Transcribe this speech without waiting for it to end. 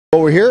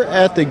Well, we're here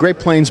at the Great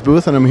Plains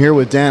booth, and I'm here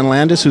with Dan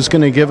Landis, who's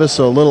going to give us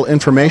a little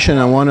information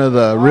on one of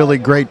the really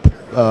great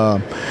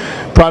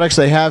products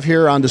they have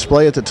here on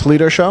display at the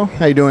Toledo show.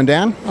 How you doing,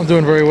 Dan? I'm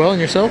doing very well,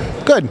 and yourself?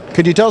 Good.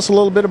 Could you tell us a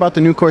little bit about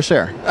the new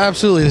Corsair?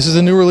 Absolutely. This is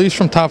a new release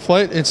from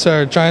Flite. It's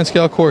our giant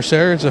scale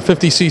Corsair. It's a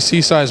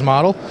 50cc size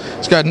model.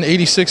 It's got an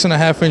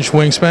 86.5-inch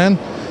wingspan.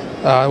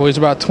 It weighs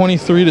about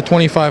 23 to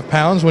 25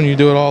 pounds when you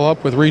do it all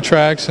up with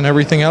retracts and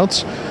everything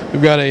else.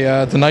 We've got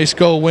the nice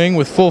gull wing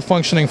with full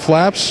functioning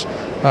flaps.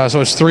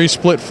 So it's 3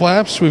 split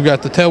flaps. We've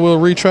got the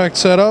tailwheel retract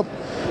set up.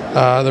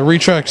 The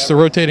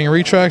rotating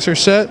retracts are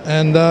set,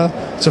 and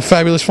it's a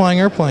fabulous flying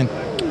airplane.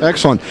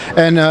 Excellent.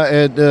 And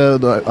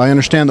I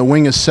understand the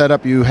wing is set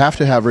up. You have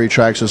to have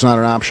retracts. It's not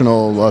an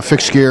optional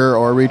fixed gear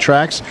or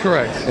retracts.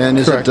 Correct. And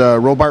is it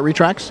Robart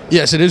retracts?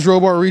 Yes, it is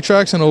Robart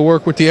retracts, and it'll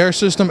work with the air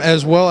system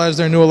as well as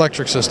their new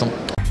electric system.